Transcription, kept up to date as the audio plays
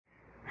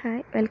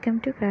Hi, welcome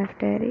to craft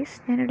diaries.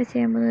 ഞാനിവിടെ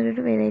ചെയ്യാൻ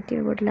പോകുന്നൊരു വെറൈറ്റി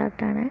ബോട്ടിൽ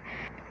ആർട്ടാണ്.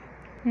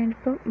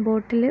 ഞാനിപ്പോൾ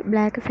ബോട്ടിൽ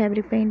ബ്ലാക്ക്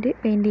ഫാബ്രിക്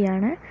പെയിൻറ്റ്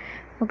ചെയ്യാണ്.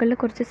 മുകളിൽ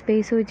കുറച്ച്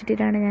സ്പേസ്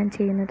വെച്ചിട്ടാണ് ഞാൻ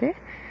ചെയ്യുന്നത്.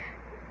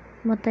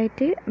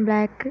 മൊത്തമായിട്ട്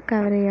ബ്ലാക്ക്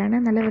കവർ ചെയ്യാണ്.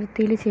 നല്ല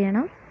വൃത്തിയിൽ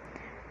ചെയ്യണം.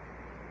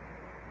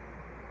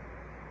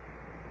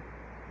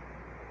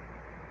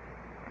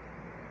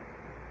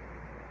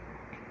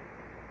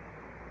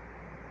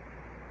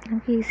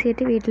 നമുക്ക്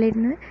ഈസിയായിട്ട്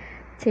വീട്ടിലിരുന്ന്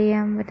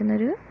ചെയ്യാൻ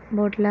പറ്റുന്നൊരു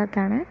ബോട്ടിൽ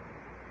ആർട്ടാണ്.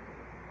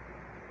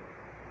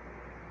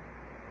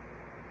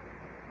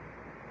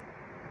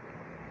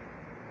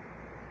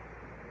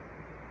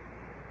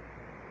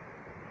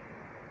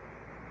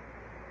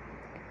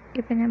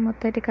 ഇപ്പം ഞാൻ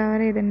മൊത്തമായിട്ട് കവർ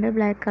ചെയ്തിട്ടുണ്ട്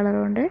ബ്ലാക്ക് കളർ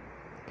കൊണ്ട്.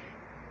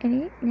 ഇനി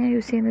ഞാൻ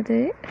യൂസ് ചെയ്യുന്നത്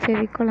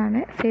ഫെവിക്കോളാണ്.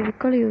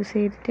 ഫെവിക്കോൾ യൂസ്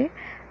ചെയ്തിട്ട്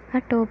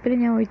ആ ടോപ്പിൽ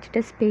ഞാൻ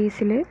ഒഴിച്ചിട്ട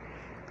സ്പേസിൽ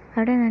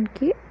അവിടെ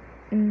എനിക്ക്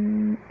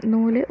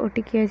നൂല്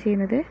ഒട്ടിക്കുകയാണ്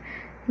ചെയ്യുന്നത്.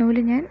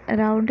 നൂല് ഞാൻ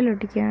റൗണ്ടിൽ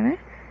ഒട്ടിക്കുകയാണ്.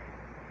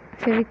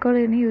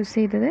 ഫെവിക്കോളിന് യൂസ്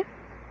ചെയ്തത്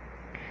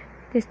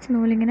ജസ്റ്റ്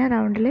നൂലിങ്ങനെ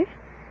റൗണ്ടിൽ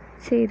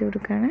ചെയ്ത്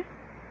കൊടുക്കുകയാണ്.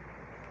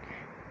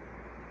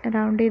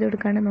 റൗണ്ട് ചെയ്ത്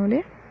കൊടുക്കുകയാണ്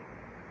നൂല്.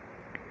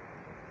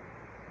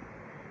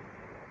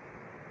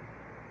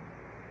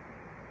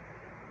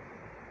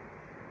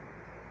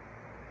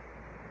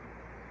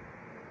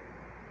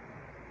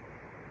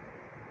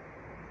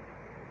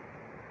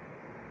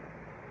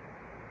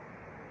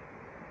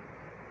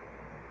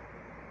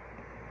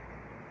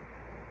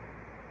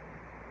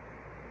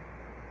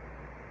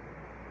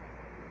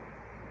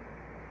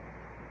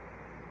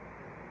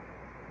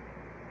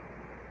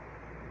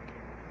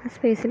 ആ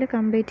സ്പേസിൽ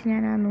കംപ്ലീറ്റ്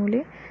ഞാൻ ആ നൂല്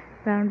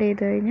റൗണ്ട്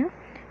ചെയ്ത് കഴിഞ്ഞു.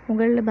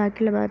 മുകളിൽ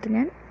ബാക്കിയുള്ള ഭാഗത്ത്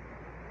ഞാൻ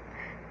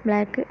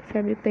ബ്ലാക്ക്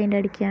ഫാബ്രിക് പെയിൻറ്റ്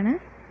അടിക്കുകയാണ്.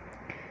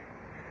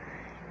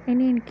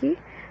 ഇനി എനിക്ക്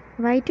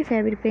വൈറ്റ്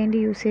ഫാബ്രിക്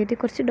പെയിൻറ്റ് യൂസ് ചെയ്ത്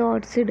കുറച്ച്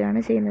ഡോട്ട്സ്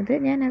ഇടുകയാണ് ചെയ്യുന്നത്.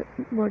 ഞാൻ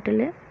ബോട്ടിൽ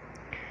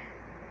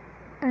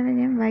അങ്ങനെ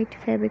ഞാൻ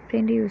വൈറ്റ് ഫാബ്രിക്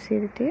പെയിൻറ്റ് യൂസ്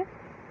ചെയ്തിട്ട്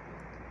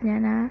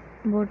ഞാൻ ആ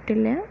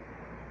ബോട്ടിൽ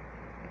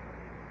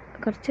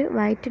കുറച്ച്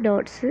വൈറ്റ്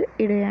ഡോട്ട്സ്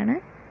ഇടുകയാണ്.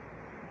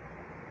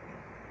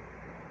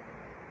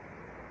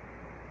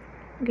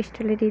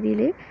 ഇഷ്ടമുള്ള രീതിയിൽ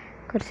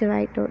കുറച്ച്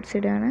വൈറ്റ് ഡോട്ട്സ്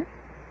ഇടുകയാണ്.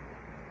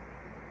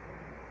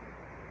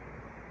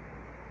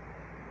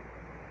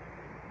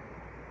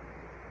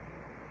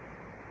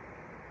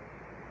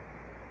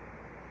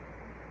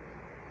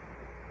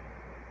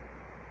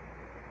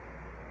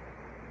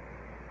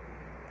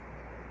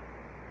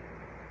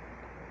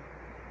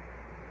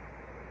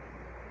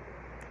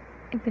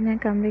 ഇപ്പം ഞാൻ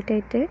കംപ്ലീറ്റ്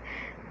ആയിട്ട്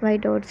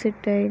വൈറ്റ് ഡോട്ട്സ്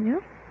ഇട്ട് കഴിഞ്ഞു.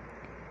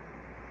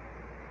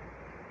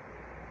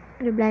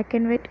 ഒരു ബ്ലാക്ക്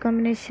ആൻഡ് വൈറ്റ്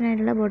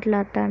കോമ്പിനേഷനായിട്ടുള്ള ബോട്ടിൽ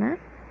ആർട്ടാണ്.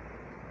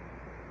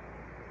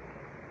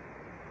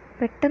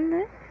 പെട്ടെന്ന്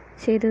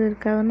ചെയ്തു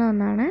തീർക്കാവുന്ന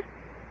ഒന്നാണ്.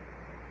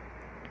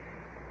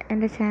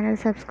 എൻ്റെ ചാനൽ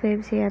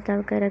സബ്സ്ക്രൈബ് ചെയ്യാത്ത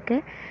ആൾക്കാരൊക്കെ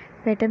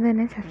പെട്ടെന്ന്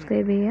തന്നെ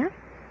സബ്സ്ക്രൈബ് ചെയ്യുക.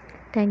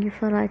 Thank you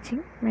for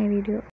watching my video.